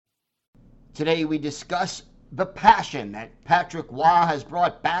Today we discuss the passion that Patrick Roy has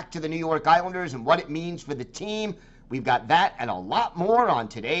brought back to the New York Islanders and what it means for the team. We've got that and a lot more on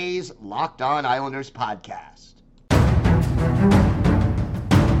today's Locked On Islanders podcast.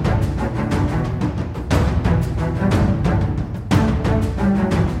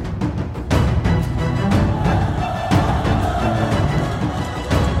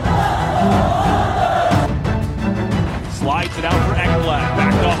 Slides it out for Ekblad.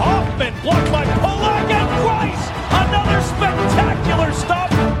 Back to Hoffman. Blocked by Polak and Price. Another spectacular stop.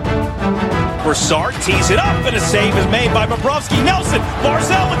 Broussard tees it up and a save is made by Bobrovsky. Nelson.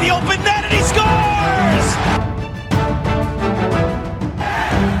 Barzal with the open net and he scores!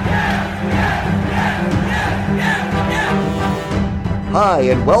 Hi,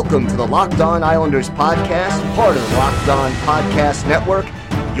 and welcome to the Locked On Islanders podcast, part of the Locked On Podcast Network,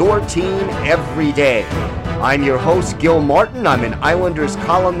 your team every day. I'm your host, Gil Martin. I'm an Islanders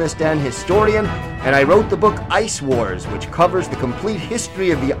columnist and historian, and I wrote the book Ice Wars, which covers the complete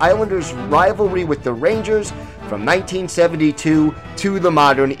history of the Islanders' rivalry with the Rangers from 1972 to the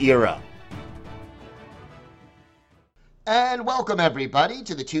modern era. And welcome, everybody,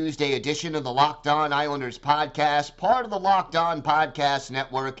 to the Tuesday edition of the Locked On Islanders podcast, part of the Locked On Podcast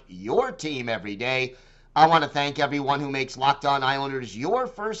Network, your team every day. I want to thank everyone who makes Locked On Islanders your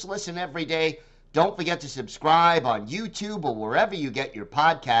first listen every day. Don't forget to subscribe on YouTube or wherever you get your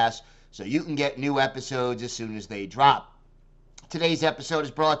podcasts so you can get new episodes as soon as they drop. Today's episode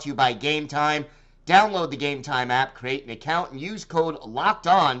is brought to you by Game Time. Download the Game Time app, create an account, and use code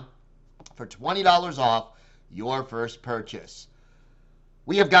LOCKEDON for $20 off your first purchase.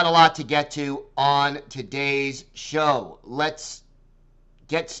 We have got a lot to get to on today's show. Let's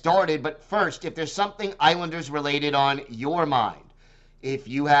get started, but first, if there's something Islanders related on your mind, if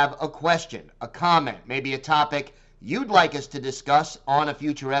you have a question, a comment, maybe a topic you'd like us to discuss on a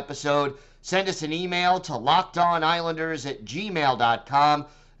future episode, send us an email to lockedonislanders@gmail.com.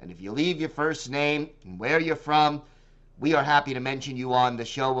 And if you leave your first name and where you're from, we are happy to mention you on the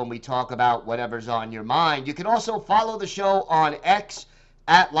show when we talk about whatever's on your mind. You can also follow the show on X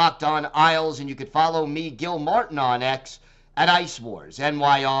at Locked On Isles, and you can follow me, Gil Martin, on X at Ice Wars,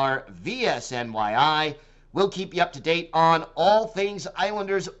 NYR, VSNYI. We'll keep you up to date on all things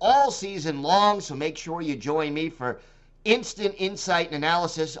Islanders all season long, so make sure you join me for instant insight and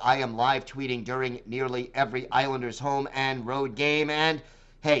analysis. I am live tweeting during nearly every Islanders home and road game, and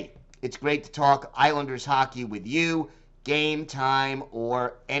hey, it's great to talk Islanders hockey with you, game time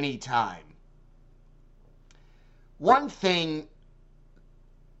or anytime. One thing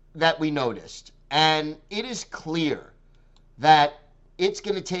that we noticed, and it is clear that it's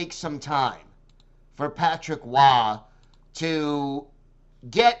going to take some time for Patrick Roy to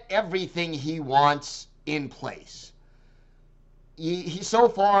get everything he wants in place. So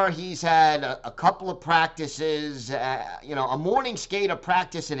far, he's had a couple of practices, a morning skate, a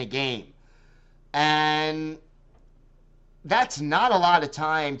practice, and a game. And that's not a lot of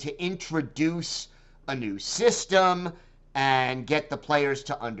time to introduce a new system and get the players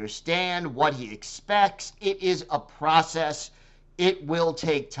to understand what he expects. It is a process. It will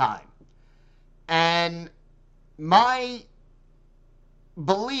take time. And my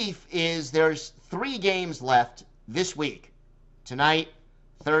belief is there's 3 games left this week. Tonight,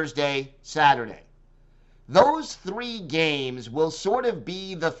 Thursday, Saturday. Those 3 games will sort of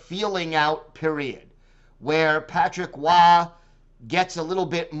be the feeling out period where Patrick Roy gets a little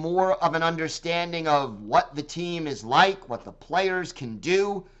bit more of an understanding of what the team is like, what the players can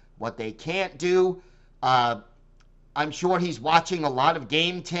do, what they can't do. I'm sure he's watching a lot of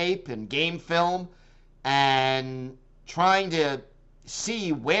game tape and game film and trying to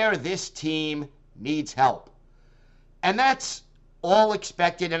see where this team needs help. And that's all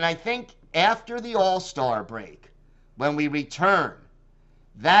expected. And I think after the All-Star break, when we return,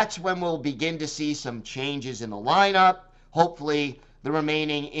 that's when we'll begin to see some changes in the lineup. Hopefully, the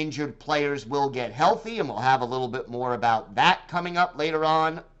remaining injured players will get healthy, and we'll have a little bit more about that coming up later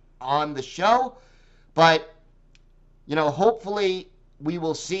on the show. But hopefully we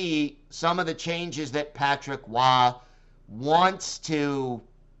will see some of the changes that Patrick Roy wants to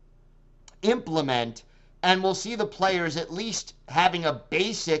implement, and we'll see the players at least having a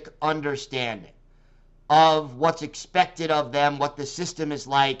basic understanding of what's expected of them, what the system is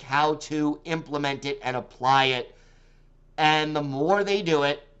like, how to implement it and apply it. And the more they do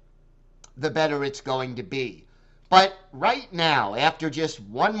it, the better it's going to be. But right now, after just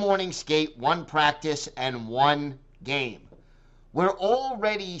one morning skate, one practice, and one game, we're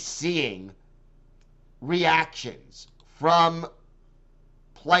already seeing reactions from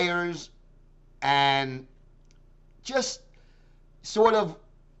players and just sort of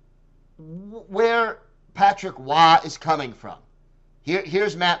where Patrick Waugh is coming from.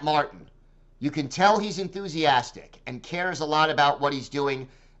 Here's Matt Martin. You can tell he's enthusiastic and cares a lot about what he's doing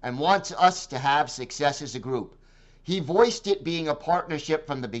and wants us to have success as a group. He voiced it being a partnership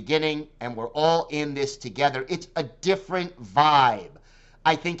from the beginning, and we're all in this together. It's a different vibe.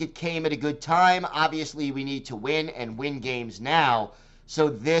 I think it came at a good time. Obviously, we need to win and win games now, so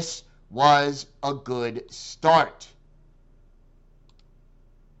this was a good start.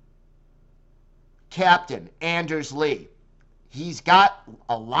 Captain Anders Lee. He's got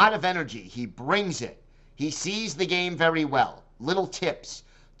a lot of energy. He brings it. He sees the game very well. Little tips.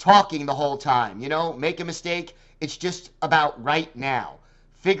 Talking the whole time. Make a mistake. It's just about right now.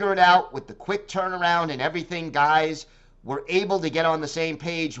 Figure it out with the quick turnaround and everything, guys. We're able to get on the same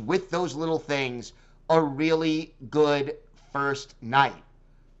page with those little things. A really good first night.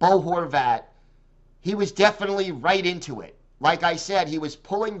 Bo Horvat, he was definitely right into it. Like I said, he was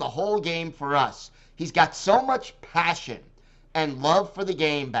pulling the whole game for us. He's got so much passion and love for the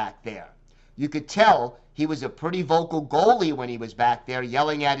game back there. You could tell he was a pretty vocal goalie when he was back there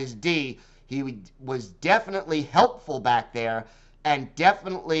yelling at his D. He was definitely helpful back there and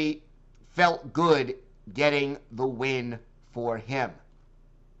definitely felt good getting the win for him.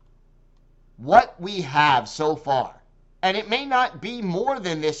 What we have so far, and it may not be more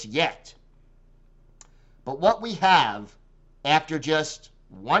than this yet, but what we have after just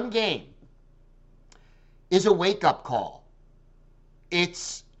one game is a wake-up call.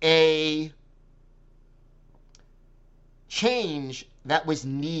 It's a change that was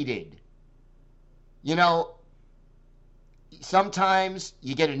needed. Sometimes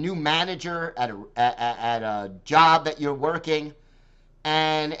you get a new manager at a job that you're working,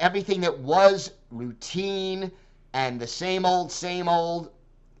 and everything that was routine and the same old,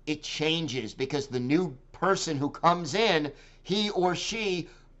 it changes because the new person who comes in, he or she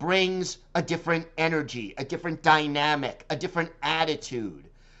brings a different energy, a different dynamic, a different attitude.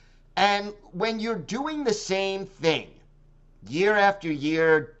 And when you're doing the same thing year after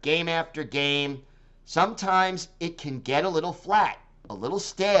year, game after game, sometimes it can get a little flat, a little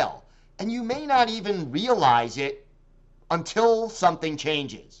stale, and you may not even realize it until something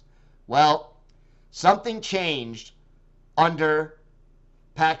changes. Well, something changed under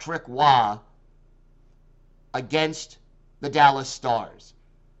Patrick Waugh against the Dallas Stars.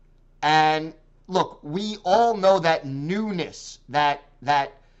 And look, we all know that newness, that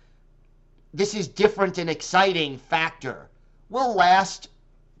this is different and exciting factor will last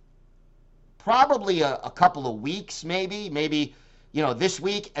probably a couple of weeks, maybe this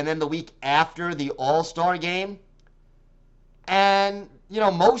week and then the week after the All-Star game. And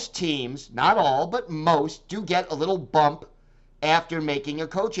most teams, not all, but most do get a little bump after making a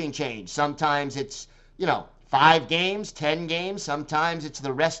coaching change. Sometimes it's 5 games, 10 games, sometimes it's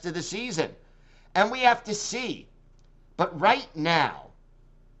the rest of the season. And we have to see. But right now,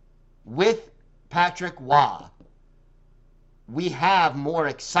 with Patrick Waugh, we have more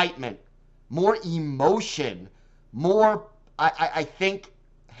excitement, more emotion, more, I think,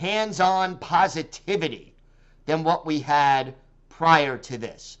 hands-on positivity than what we had prior to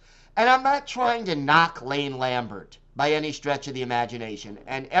this. And I'm not trying to knock Lane Lambert by any stretch of the imagination.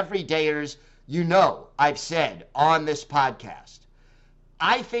 And everydayers, I've said on this podcast,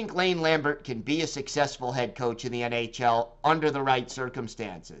 I think Lane Lambert can be a successful head coach in the NHL under the right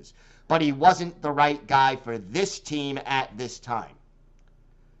circumstances. But he wasn't the right guy for this team at this time.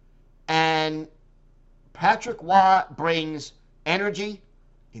 And Patrick Waugh brings energy,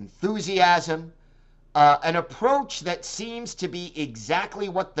 enthusiasm, an approach that seems to be exactly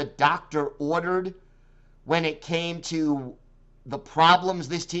what the doctor ordered when it came to the problems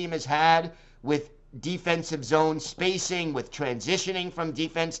this team has had with defensive zone spacing, with transitioning from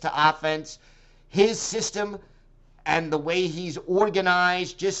defense to offense. His system and the way he's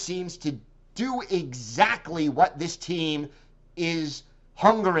organized just seems to do exactly what this team is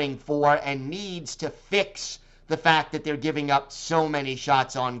hungering for and needs to fix the fact that they're giving up so many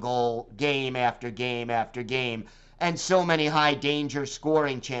shots on goal game after game after game and so many high danger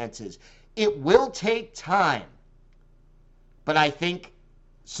scoring chances. It will take time, but I think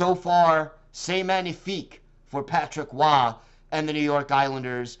so far, c'est magnifique for Patrick Waugh and the New York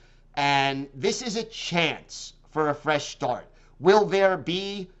Islanders, and this is a chance for a fresh start. Will there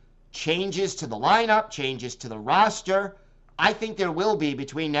be changes to the lineup, changes to the roster? I think there will be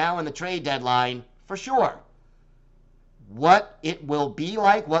between now and the trade deadline, for sure. What it will be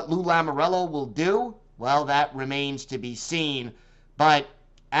like, what Lou Lamoriello will do, well, that remains to be seen. But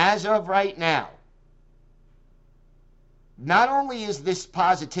as of right now, not only is this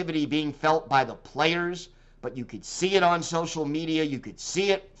positivity being felt by the players, but you could see it on social media. You could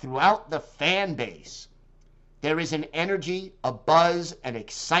see it throughout the fan base. There is an energy, a buzz, an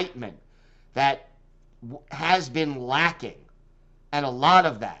excitement that has been lacking. And a lot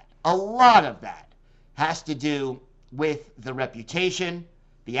of that has to do with the reputation,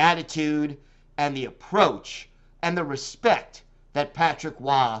 the attitude, and the approach, and the respect that Patrick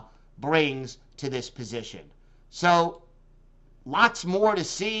Roy brings to this position. So, lots more to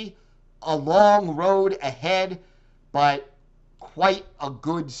see, a long road ahead, but quite a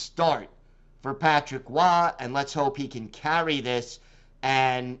good start for Patrick Roy, and let's hope he can carry this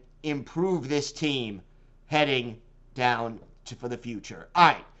and improve this team heading down for the future. All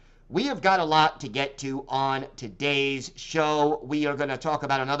right, we have got a lot to get to on today's show. We are going to talk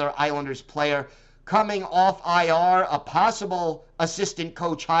about another Islanders player coming off IR, a possible assistant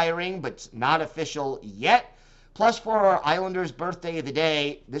coach hiring, but not official yet. Plus, for our Islanders birthday of the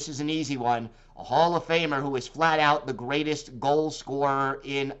day, this is an easy one, a Hall of Famer who is flat out the greatest goal scorer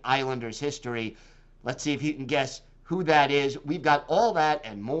in Islanders history. Let's see if you can guess who that is. We've got all that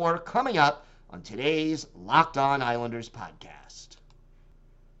and more coming up on today's Locked On Islanders podcast.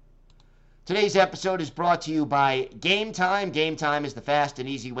 Today's episode is brought to you by Game Time. Game Time is the fast and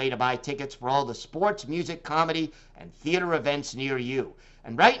easy way to buy tickets for all the sports, music, comedy, and theater events near you.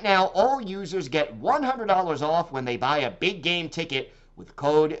 And right now, all users get $100 off when they buy a big game ticket with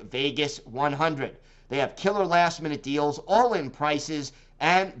code VEGAS100. They have killer last-minute deals, all-in prices,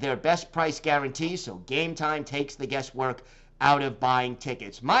 and their best price guarantee, so Game Time takes the guesswork out of buying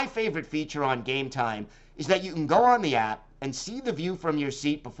tickets. My favorite feature on Game Time is that you can go on the app and see the view from your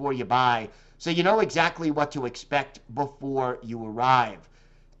seat before you buy, so you know exactly what to expect before you arrive.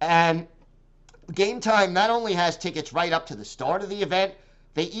 And Game Time not only has tickets right up to the start of the event,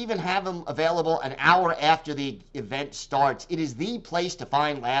 they even have them available an hour after the event starts. It is the place to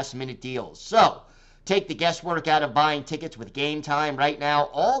find last-minute deals. So, take the guesswork out of buying tickets with Game Time right now.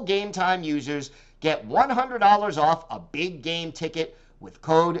 All Game Time users get $100 off a big game ticket with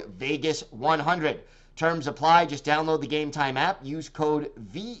code VEGAS100. Terms apply. Just download the Game Time app. Use code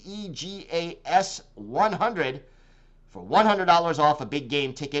VEGAS100 for $100 off a big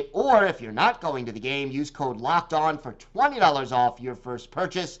game ticket. Or if you're not going to the game, use code LOCKEDON for $20 off your first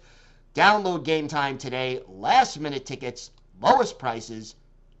purchase. Download Game Time today. Last-minute tickets, lowest prices,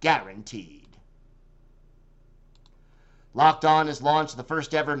 guaranteed. Locked On has launched the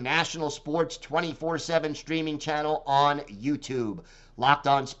first ever national sports 24/7 streaming channel on YouTube. Locked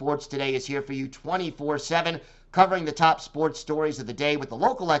On Sports Today is here for you 24/7, covering the top sports stories of the day with the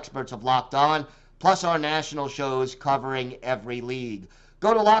local experts of Locked On, plus our national shows covering every league.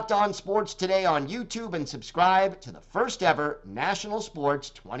 Go to Locked On Sports Today on YouTube and subscribe to the first ever national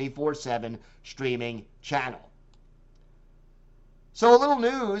sports 24/7 streaming channel. So a little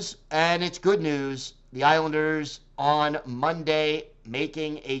news, and it's good news. The Islanders on Monday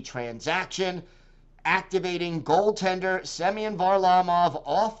making a transaction, activating goaltender Semyon Varlamov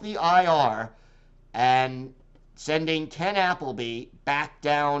off the IR and sending Ken Appleby back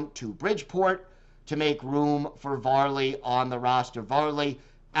down to Bridgeport to make room for Varley on the roster. Varley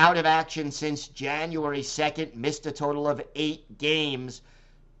out of action since January 2nd, missed a total of 8 games,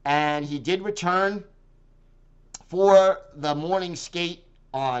 and he did return for the morning skate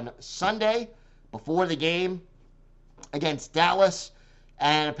on Sunday before the game against Dallas,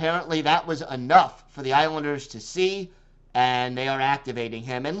 and apparently that was enough for the Islanders to see, and they are activating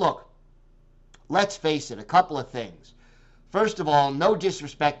him. And look, let's face it, a couple of things. First of all, no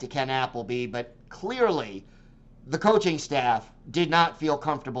disrespect to Ken Appleby, but clearly the coaching staff did not feel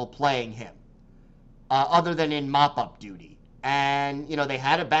comfortable playing him, other than in mop-up duty. And, you know, they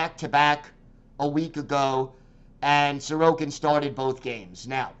had a back-to-back a week ago, and Sorokin started both games.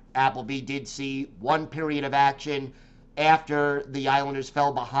 Now, Appleby did see one period of action after the Islanders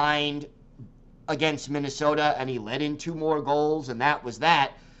fell behind against Minnesota, and he let in 2 more goals, and that was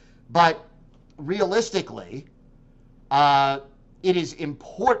that. But realistically, it is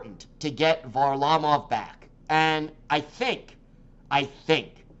important to get Varlamov back. And I think,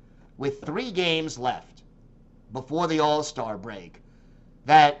 with 3 games left before the All-Star break,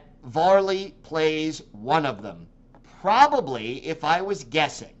 that Varley plays one of them. Probably, if I was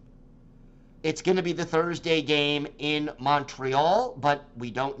guessing, it's going to be the Thursday game in Montreal, but we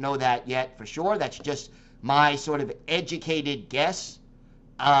don't know that yet for sure. That's just my sort of educated guess.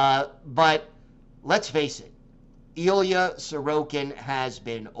 But let's face it, Ilya Sorokin has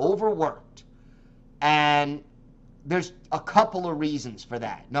been overworked, and there's a couple of reasons for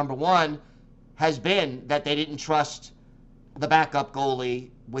that. Number one has been that they didn't trust the backup goalie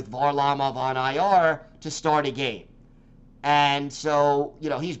with Varlamov on IR to start a game. And so, you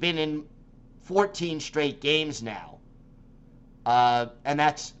know, he's been in 14 straight games now. And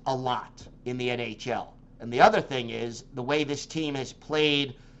that's a lot in the NHL. And the other thing is the way this team has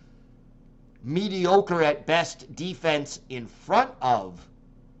played mediocre at best defense in front of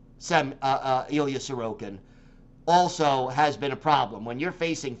Ilya Sorokin also has been a problem. When you're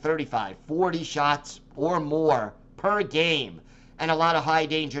facing 35, 40 shots or more per game and a lot of high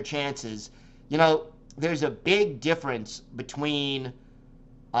danger chances, there's a big difference between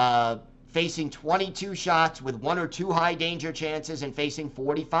facing 22 shots with 1 or 2 high danger chances and facing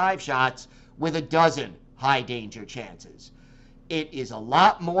 45 shots with a dozen high danger chances. It is a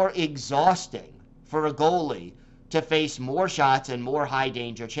lot more exhausting for a goalie to face more shots and more high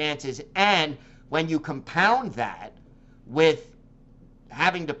danger chances. And when you compound that with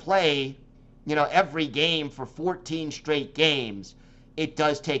having to play, every game for 14 straight games, it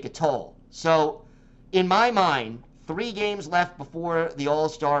does take a toll. So in my mind, 3 games left before the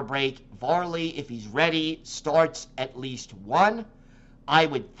All-Star break. Varley, if he's ready, starts at least 1. I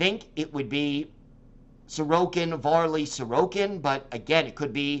would think it would be Sorokin, Varley, Sorokin, but again, it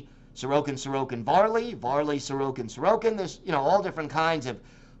could be Sorokin, Sorokin, Varley, Varley, Sorokin, Sorokin. There's, all different kinds of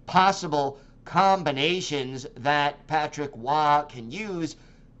possible combinations that Patrick Roy can use.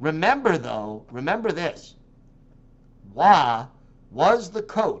 Remember this. Roy was the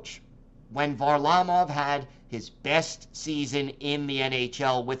coach when Varlamov had his best season in the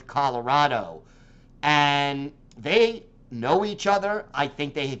NHL with Colorado. And they know each other. I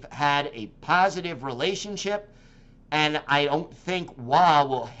think they've had a positive relationship. And I don't think Roy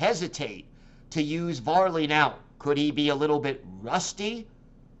will hesitate to use Varley. Now, could he be a little bit rusty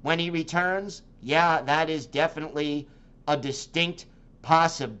when he returns? Yeah, that is definitely a distinct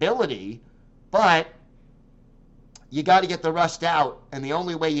possibility. But you got to get the rust out. And the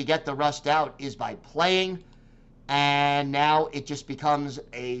only way you get the rust out is by playing. And now it just becomes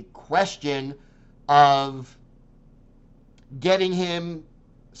a question of getting him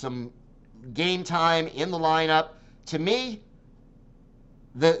some game time in the lineup. To me,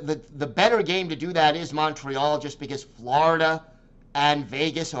 the better game to do that is Montreal, just because Florida and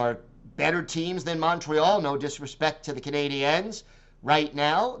Vegas are better teams than Montreal. No disrespect to the Canadiens. Right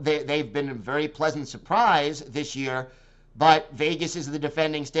now, they've been a very pleasant surprise this year, but Vegas is the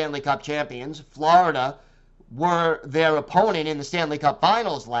defending Stanley Cup champions. Florida were their opponent in the Stanley Cup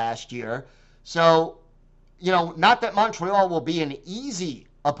Finals last year. So, not that Montreal will be an easy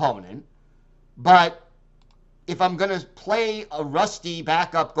opponent, but if I'm going to play a rusty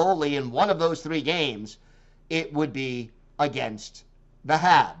backup goalie in one of those 3 games, it would be against the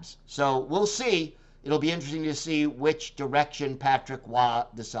Habs. So we'll see. It'll be interesting to see which direction Patrick Roy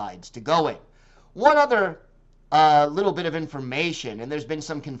decides to go in. One other little bit of information, and there's been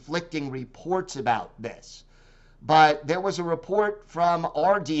some conflicting reports about this, but there was a report from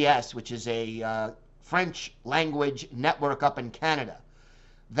RDS, which is a French language network up in Canada,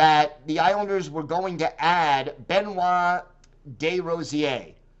 that the Islanders were going to add Benoit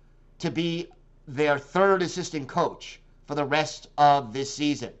Desrosiers to be their 3rd assistant coach for the rest of this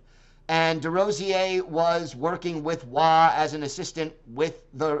season. And Desrosiers was working with Roy as an assistant with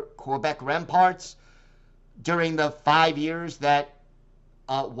the Quebec Remparts during the 5 years that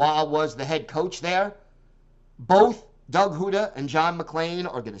Roy was the head coach there. Both Doug Huda and John McLean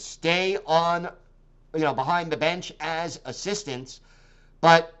are going to stay on, behind the bench as assistants.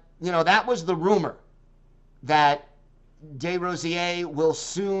 But, that was the rumor, that Desrosiers will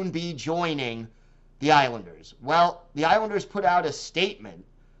soon be joining the Islanders. Well, the Islanders put out a statement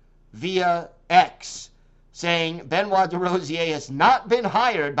via X saying Benoit Desrosiers has not been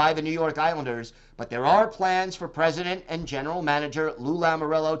hired by the New York Islanders, but there are plans for President and General Manager Lou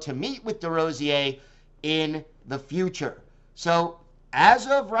Lamoriello to meet with Desrosiers in the future. So, as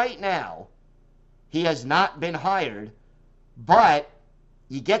of right now, he has not been hired, but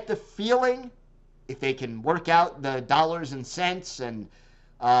you get the feeling, if they can work out the dollars and cents and,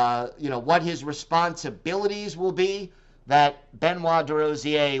 what his responsibilities will be, that Benoit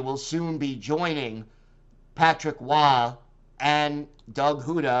Desrosiers will soon be joining Patrick Roy and Doug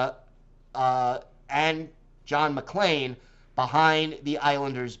Huda and John McLean behind the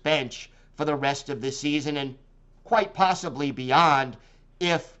Islanders bench for the rest of this season and quite possibly beyond,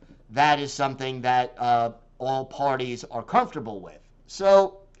 if that is something that all parties are comfortable with.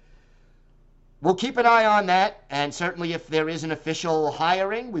 So we'll keep an eye on that, and certainly if there is an official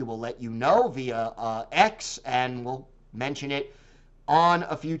hiring, we will let you know via X, and we'll mention it on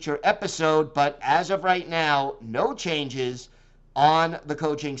a future episode. But as of right now, no changes on the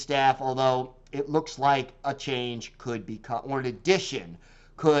coaching staff, although it looks like a change could be, or an addition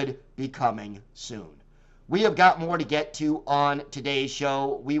could be coming soon. We have got more to get to on today's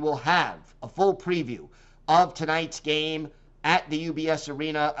show. We will have a full preview of tonight's game at the UBS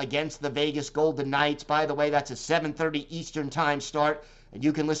Arena against the Vegas Golden Knights. By the way, that's a 7:30 Eastern time start, and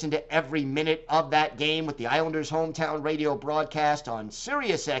you can listen to every minute of that game with the Islanders hometown radio broadcast on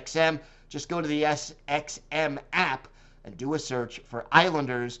SiriusXM. Just go to the SXM app and do a search for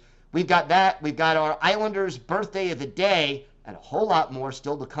Islanders. We've got that. We've got our Islanders birthday of the day and a whole lot more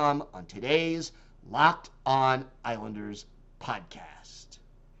still to come on today's Locked On Islanders podcast.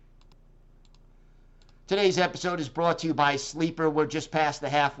 Today's episode is brought to you by Sleeper. We're just past the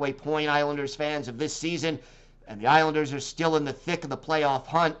halfway point, Islanders fans, of this season, and the Islanders are still in the thick of the playoff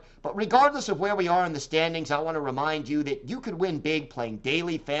hunt. But regardless of where we are in the standings, I want to remind you that you could win big playing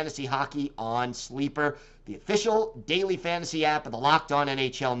daily fantasy hockey on Sleeper, the official daily fantasy app of the Locked On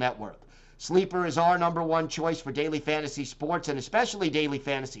NHL Network. Sleeper is our number one choice for daily fantasy sports and especially daily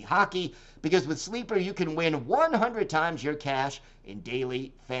fantasy hockey, because with Sleeper you can win 100 times your cash in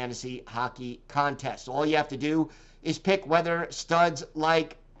daily fantasy hockey contests. All you have to do is pick whether studs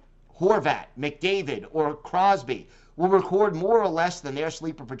like Horvat, McDavid, or Crosby will record more or less than their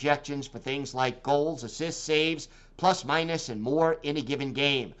Sleeper projections for things like goals, assists, saves, plus, minus, and more in a given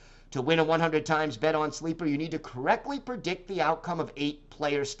game. To win a 100 times bet on Sleeper, you need to correctly predict the outcome of 8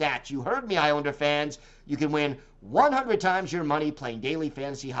 player stats. You heard me, Islander fans. You can win 100 times your money playing daily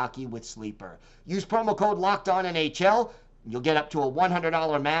fantasy hockey with Sleeper. Use promo code LOCKEDONNHL. You'll get up to a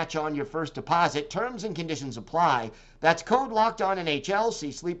 $100 match on your first deposit. Terms and conditions apply. That's code LOCKEDONNHL.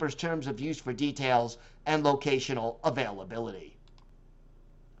 See Sleeper's terms of use for details and locational availability.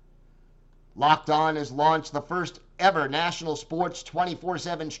 Locked On has launched the first ever national sports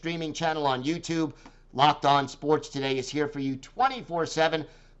 24/7 streaming channel on YouTube. Locked On Sports Today is here for you 24/7,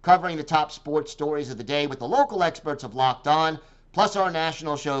 covering the top sports stories of the day with the local experts of Locked On, plus our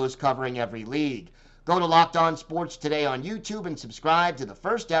national shows covering every league. Go to Locked On Sports Today on YouTube and subscribe to the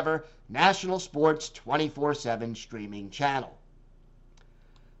first ever national sports 24/7 streaming channel.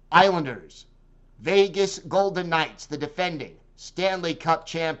 Islanders, Vegas Golden Knights, the defending Stanley Cup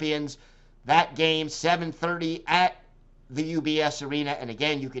champions. That game, 7:30 at the UBS Arena. And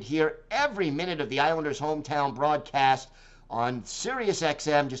again, you could hear every minute of the Islanders' hometown broadcast on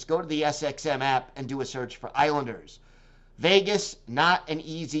SiriusXM. Just go to the SXM app and do a search for Islanders. Vegas, not an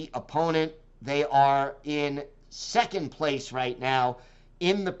easy opponent. They are in second place right now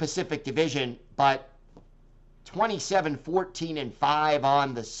in the Pacific Division, but 27-14-5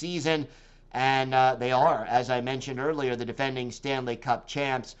 on the season. And they are, as I mentioned earlier, the defending Stanley Cup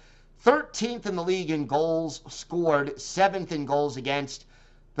champs. 13th in the league in goals scored, 7th in goals against.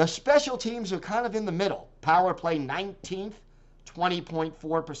 The special teams are kind of in the middle. Power play 19th,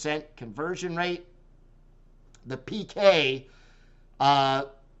 20.4% conversion rate. The PK,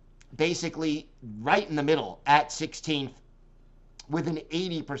 basically right in the middle at 16th with an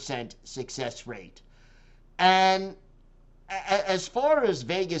 80% success rate. And as far as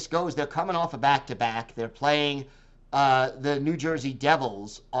Vegas goes, they're coming off a back-to-back. They're playing the New Jersey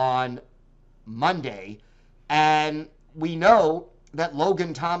Devils on Monday, and we know that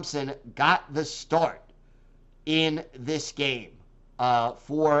Logan Thompson got the start in this game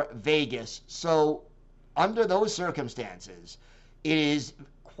for Vegas. So under those circumstances, it is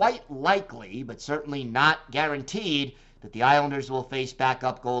quite likely, but certainly not guaranteed, that the Islanders will face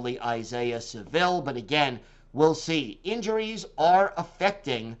backup goalie Isaiah Seville. But again, we'll see. Injuries are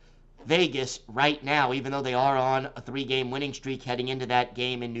affecting Vegas right now, even though they are on a 3-game winning streak heading into that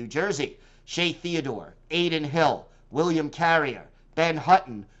game in New Jersey. Shea Theodore, Adin Hill, William Carrier, Ben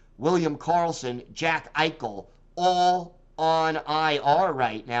Hutton, William Karlsson, Jack Eichel, all on IR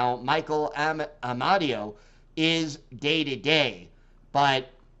right now. Michael Amadio is day-to-day. But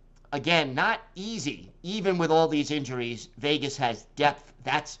again, not easy. Even with all these injuries, Vegas has depth.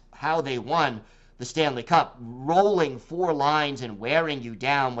 That's how they won the Stanley Cup, rolling 4 lines and wearing you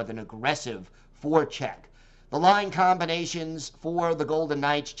down with an aggressive forecheck. The line combinations for the Golden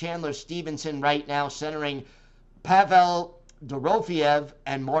Knights: Chandler Stevenson right now centering Pavel Dorofeyev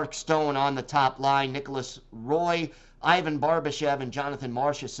and Mark Stone on the top line. Nicholas Roy, Ivan Barbashev, and Jonathan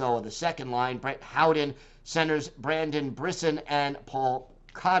Marchessault the second line. Brett Howden centers Brandon Brisson and Paul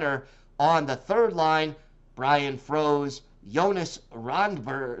Cotter on the third line. Brian Froese, Jonas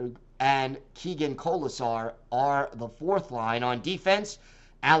Rondberg, and Keegan Colasar are the fourth line. On defense,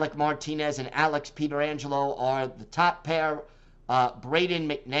 Alec Martinez and Alex Pietrangelo are the top pair. Braden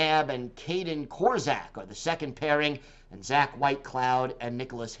McNabb and Caden Korzak are the second pairing. And Zach Whitecloud and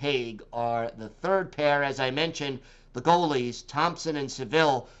Nicholas Haig are the third pair. As I mentioned, the goalies, Thompson and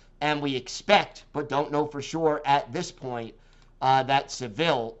Seville. And we expect, but don't know for sure at this point, that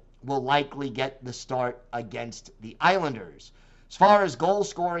Seville will likely get the start against the Islanders. As far as goal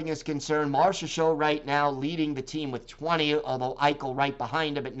scoring is concerned, Marchessault right now leading the team with 20, although Eichel right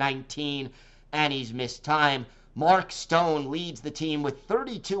behind him at 19, and he's missed time. Mark Stone leads the team with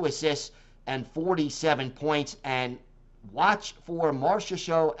 32 assists and 47 points, and watch for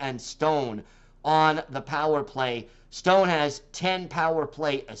Marchessault and Stone on the power play. Stone has 10 power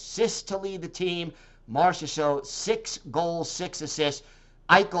play assists to lead the team. Marchessault, 6 goals, 6 assists.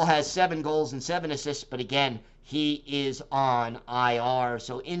 Eichel has 7 goals and 7 assists, but again, he is on IR.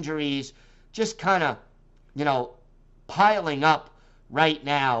 So injuries just kind of, piling up right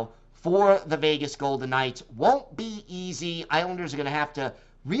now for the Vegas Golden Knights. Won't be easy. Islanders are going to have to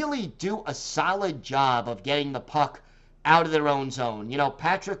really do a solid job of getting the puck out of their own zone.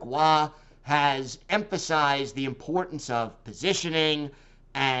 Patrick Roy has emphasized the importance of positioning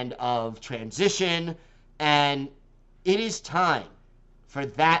and of transition, and it is time for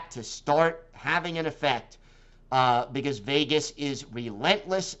that to start having an effect because Vegas is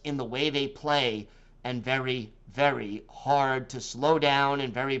relentless in the way they play and very, very hard to slow down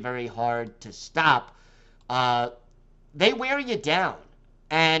and very, very hard to stop. They wear you down,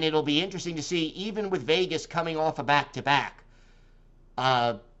 and it'll be interesting to see, even with Vegas coming off a back-to-back.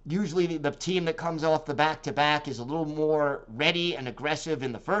 Usually the team that comes off the back-to-back is a little more ready and aggressive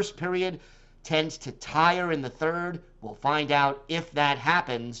in the first period, tends to tire in the third. We'll find out if that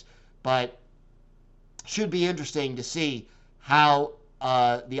happens, but should be interesting to see how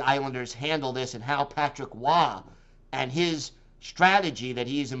the Islanders handle this and how Patrick Roy and his strategy that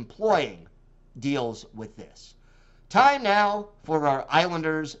he's employing deals with this. Time now for our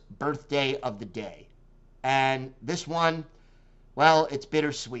Islanders' birthday of the day. And this one, well, it's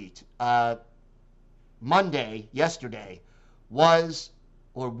bittersweet. Monday, yesterday, was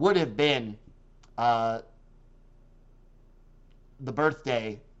or would have been the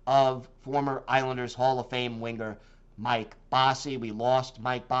birthday of former Islanders Hall of Fame winger Mike Bossy. We lost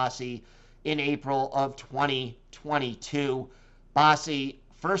Mike Bossy in April of 2022. Bossy,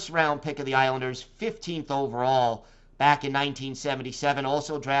 first-round pick of the Islanders, 15th overall back in 1977,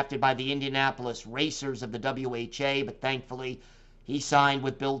 also drafted by the Indianapolis Racers of the WHA, but thankfully he signed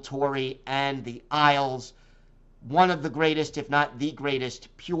with Bill Torrey and the Isles. One of the greatest, if not the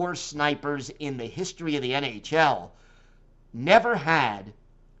greatest, pure snipers in the history of the NHL. Never had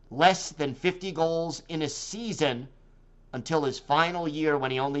less than 50 goals in a season until his final year when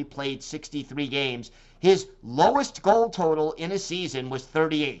he only played 63 games. His lowest goal total in a season was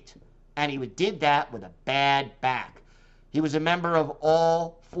 38, and he did that with a bad back. He was a member of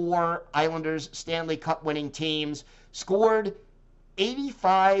all 4 Islanders Stanley Cup winning teams, scored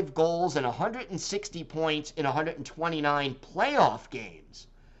 85 goals and 160 points in 129 playoff games,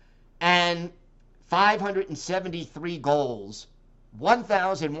 and 573 goals,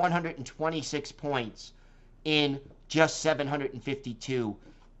 1,126 points in just 752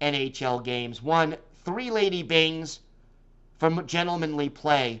 NHL games. Won 3 Lady Bings for gentlemanly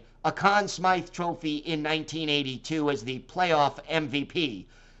play, a Conn Smythe Trophy in 1982 as the playoff MVP,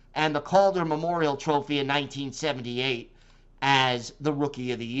 and the Calder Memorial Trophy in 1978 as the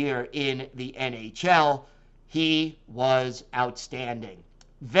Rookie of the Year in the NHL. He was outstanding.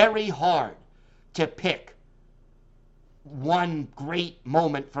 Very hard to pick one great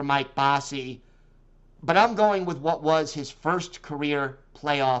moment for Mike Bossy, but I'm going with what was his first career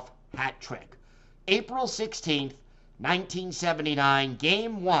playoff hat trick. April 16th, 1979,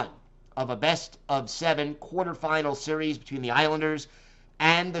 Game 1 of a best-of-7 quarterfinal series between the Islanders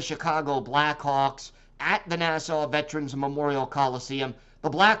and the Chicago Blackhawks at the Nassau Veterans Memorial Coliseum. The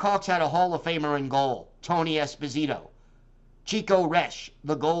Blackhawks had a Hall of Famer in goal, Tony Esposito. Chico Resch,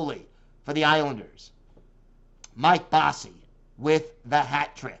 the goalie for the Islanders. Mike Bossy with the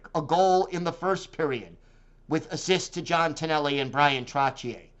hat trick. A goal in the first period with assists to John Tonelli and Brian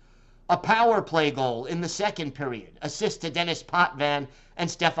Trottier. A power play goal in the second period. Assist to Dennis Potvin and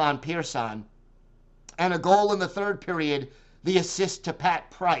Stefan Persson. And a goal in the third period, the assist to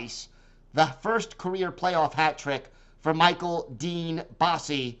Pat Price. The first career playoff hat trick for Michael Dean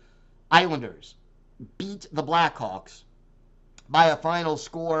Bossy. Islanders beat the Blackhawks by a final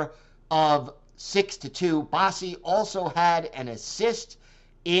score of 6-2. Bossy also had an assist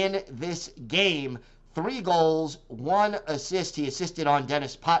in this game. 3 goals, 1 assist. He assisted on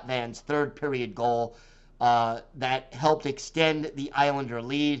Dennis Potvin's third period goal that helped extend the Islander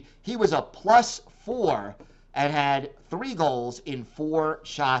lead. He was a +4 and had 3 goals in 4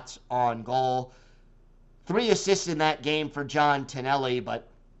 shots on goal. 3 assists in that game for John Tonelli, but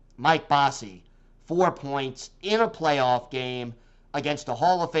Mike Bossy, 4 points in a playoff game against a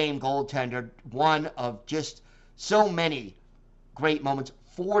Hall of Fame goaltender, one of just so many great moments.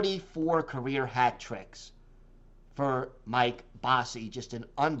 44 career hat tricks for Mike Bossy. Just an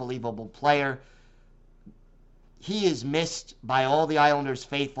unbelievable player. He is missed by all the Islanders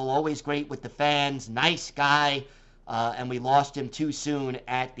faithful, always great with the fans, nice guy, and we lost him too soon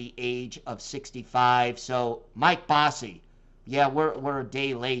at the age of 65. So Mike Bossy, yeah, we're a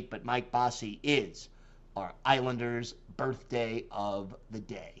day late, but Mike Bossy is our Islanders' birthday of the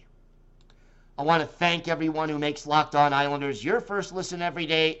day. I want to thank everyone who makes Locked On Islanders your first listen every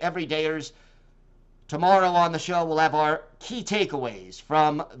day, everydayers. Tomorrow on the show, we'll have our key takeaways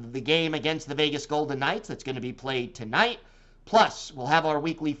from the game against the Vegas Golden Knights that's going to be played tonight. Plus, we'll have our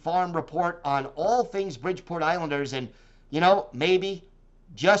weekly farm report on all things Bridgeport Islanders. And, maybe,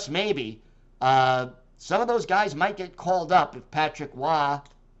 just maybe, some of those guys might get called up if Patrick Roy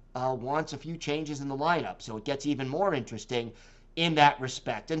wants a few changes in the lineup. So it gets even more interesting in that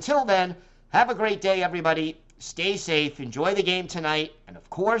respect. Until then, have a great day, everybody. Stay safe. Enjoy the game tonight. And, of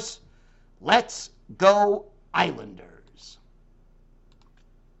course, let's go Islanders.